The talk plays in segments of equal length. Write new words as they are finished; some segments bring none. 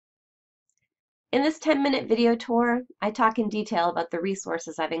In this 10-minute video tour, I talk in detail about the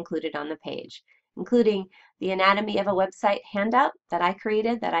resources I've included on the page, including the Anatomy of a Website handout that I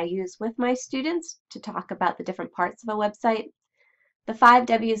created that I use with my students to talk about the different parts of a website, the 5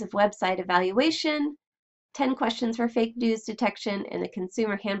 W's of website evaluation, 10 questions for fake news detection, and the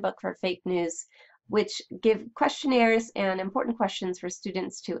Consumer Handbook for Fake News, which give questionnaires and important questions for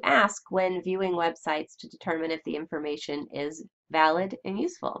students to ask when viewing websites to determine if the information is valid and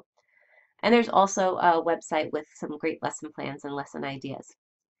useful. And there's also a website with some great lesson plans and lesson ideas.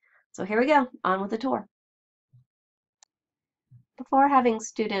 So here we go, on with the tour. Before having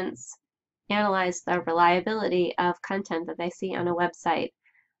students analyze the reliability of content that they see on a website,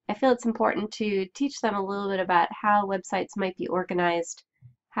 I feel it's important to teach them a little bit about how websites might be organized,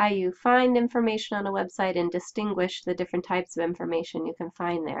 how you find information on a website, and distinguish the different types of information you can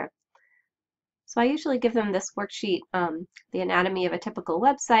find there. So I usually give them this worksheet, The Anatomy of a Typical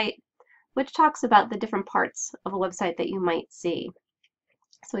Website, which talks about the different parts of a website that you might see.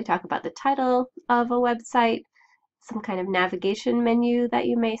 So we talk about the title of a website, some kind of navigation menu that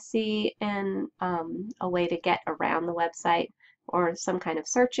you may see, and a way to get around the website, or some kind of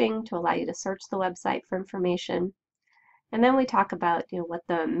searching to allow you to search the website for information. And then we talk about what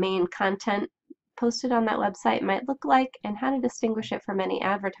the main content posted on that website might look like and how to distinguish it from any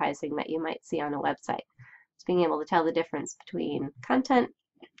advertising that you might see on a website. So being able to tell the difference between content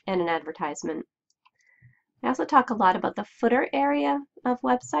and an advertisement. I also talk a lot about the footer area of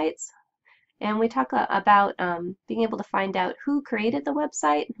websites, and we talk about being able to find out who created the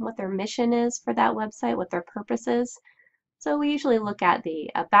website, what their mission is for that website, what their purpose is. So we usually look at the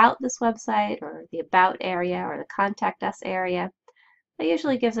About this website, or the About area, or the Contact Us area. That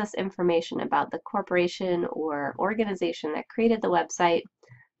usually gives us information about the corporation or organization that created the website,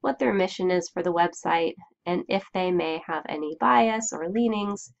 what their mission is for the website, and if they may have any bias or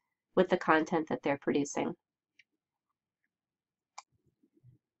leanings with the content that they're producing.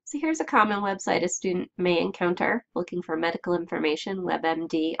 So here's a common website a student may encounter looking for medical information.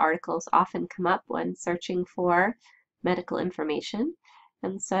 WebMD articles often come up when searching for medical information.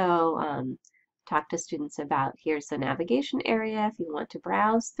 And so talk to students about, here's the navigation area. If you want to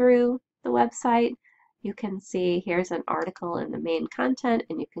browse through the website, you can see here's an article in the main content,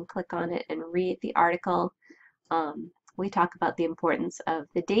 and you can click on it and read the article. We talk about the importance of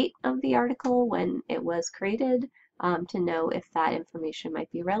the date of the article, when it was created, to know if that information might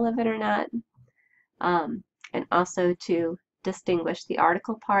be relevant or not, and also to distinguish the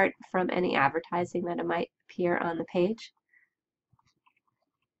article part from any advertising that it might appear on the page.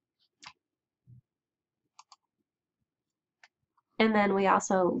 And then we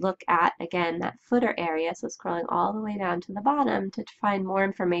also look at, again, that footer area, so scrolling all the way down to the bottom to find more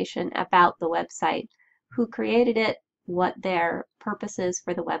information about the website, who created it, what their purpose is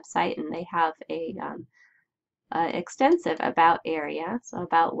for the website, and they have a extensive About area, so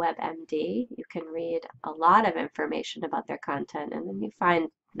About WebMD. You can read a lot of information about their content, and then you find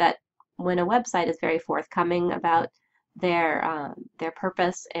that when a website is very forthcoming about their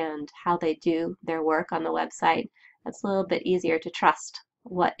purpose and how they do their work on the website, it's a little bit easier to trust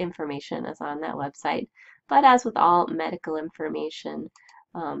what information is on that website. But as with all medical information,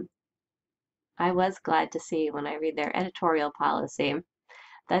 I was glad to see when I read their editorial policy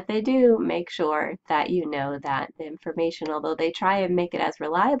that they do make sure that you know that the information, although they try and make it as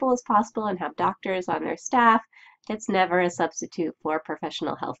reliable as possible and have doctors on their staff, it's never a substitute for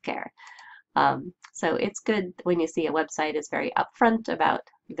professional health care. So it's good when you see a website is very upfront about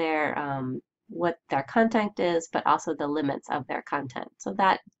their what their content is, but also the limits of their content. So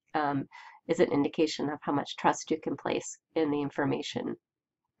that is an indication of how much trust you can place in the information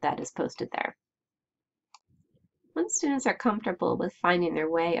that is posted there. Once students are comfortable with finding their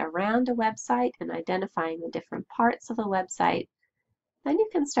way around a website and identifying the different parts of a website, then you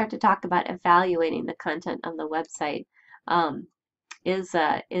can start to talk about evaluating the content of the website. Is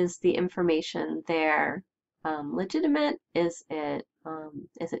the information there legitimate? Is it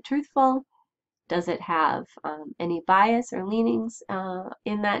truthful? Does it have any bias or leanings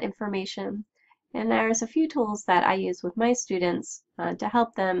in that information? And there's a few tools that I use with my students to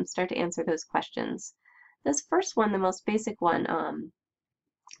help them start to answer those questions. This first one, the most basic one,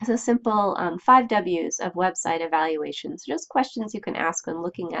 is a simple 5 W's of website evaluation. So just questions you can ask when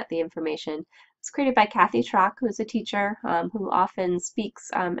looking at the information. It's created by Kathy Schrock, who is a teacher who often speaks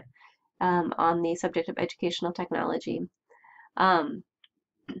on the subject of educational technology.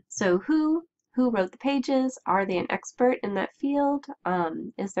 So who wrote the pages? Are they an expert in that field?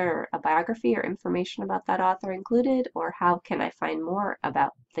 Is there a biography or information about that author included? Or how can I find more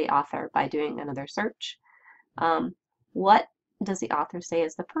about the author by doing another search? What does the author say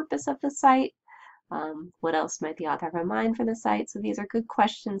is the purpose of the site? What else might the author have in mind for the site? So these are good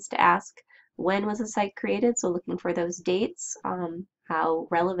questions to ask. When was the site created? So looking for those dates. How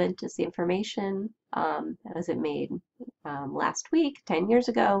relevant is the information? Was it made last week, 10 years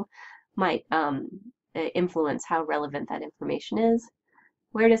ago? Might influence how relevant that information is.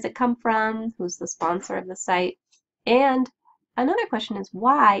 Where does it come from? Who's the sponsor of the site? And another question is,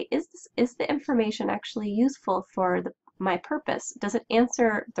 why is the information actually useful for my purpose? Does it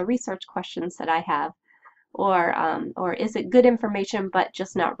answer the research questions that I have? Or is it good information but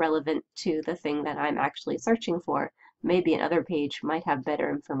just not relevant to the thing that I'm actually searching for? Maybe another page might have better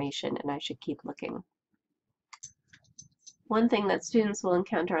information and I should keep looking. One thing that students will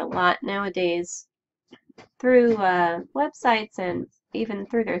encounter a lot nowadays through websites and even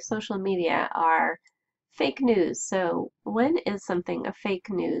through their social media are fake news. So when is something a fake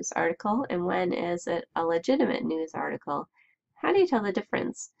news article and when is it a legitimate news article? How do you tell the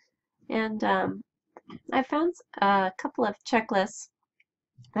difference? And I found a couple of checklists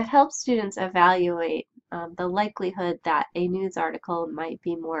that help students evaluate the likelihood that a news article might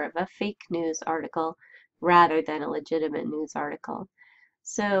be more of a fake news article rather than a legitimate news article.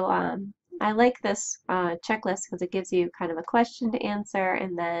 So I like this checklist because it gives you kind of a question to answer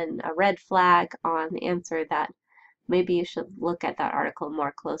and then a red flag on the answer that maybe you should look at that article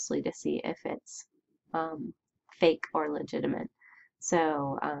more closely to see if it's fake or legitimate.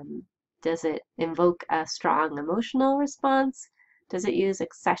 So does it invoke a strong emotional response? Does it use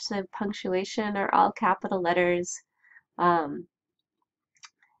excessive punctuation or all capital letters?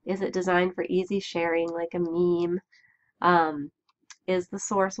 Is it designed for easy sharing like a meme? Is the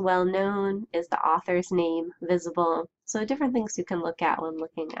source well known? Is the author's name visible? So different things you can look at when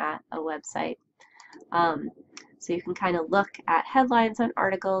looking at a website. So you can kind of look at headlines on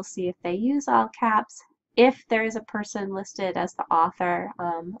articles, see if they use all caps, if there is a person listed as the author,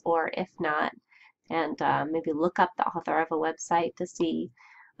 or if not, and maybe look up the author of a website to see.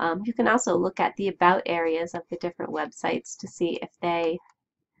 You can also look at the about areas of the different websites to see if they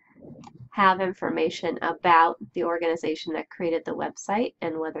have information about the organization that created the website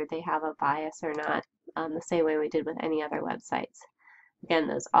and whether they have a bias or not, the same way we did with any other websites. Again,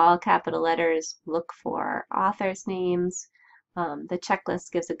 those all capital letters, look for authors' names. The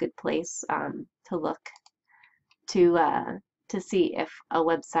checklist gives a good place to look to see if a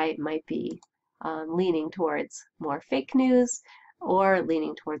website might be leaning towards more fake news or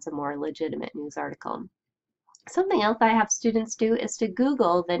leaning towards a more legitimate news article. Something else I have students do is to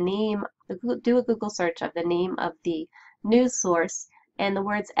Google the name, do a Google search of the name of the news source and the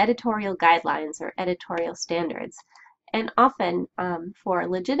words editorial guidelines or editorial standards. And often for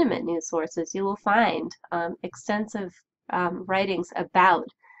legitimate news sources, you will find extensive writings about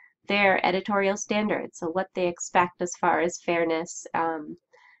their editorial standards, so what they expect as far as fairness,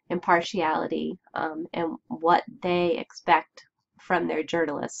 impartiality, and what they expect from their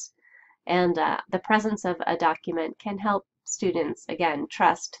journalists. And the presence of a document can help students, again,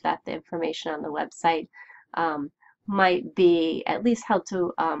 trust that the information on the website might be at least held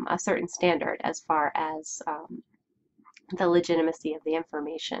to a certain standard as far as the legitimacy of the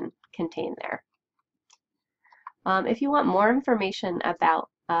information contained there. If you want more information about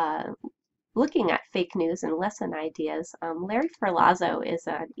looking at fake news and lesson ideas, Larry Ferlazzo is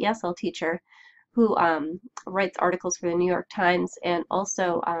an ESL teacher who writes articles for the New York Times and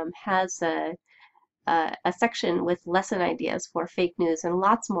also has a section with lesson ideas for fake news and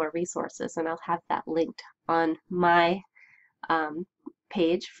lots more resources, and I'll have that linked on my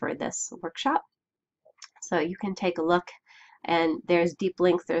page for this workshop. So you can take a look, and there's deep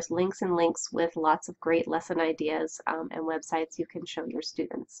links, there's links and links with lots of great lesson ideas and websites you can show your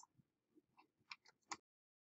students.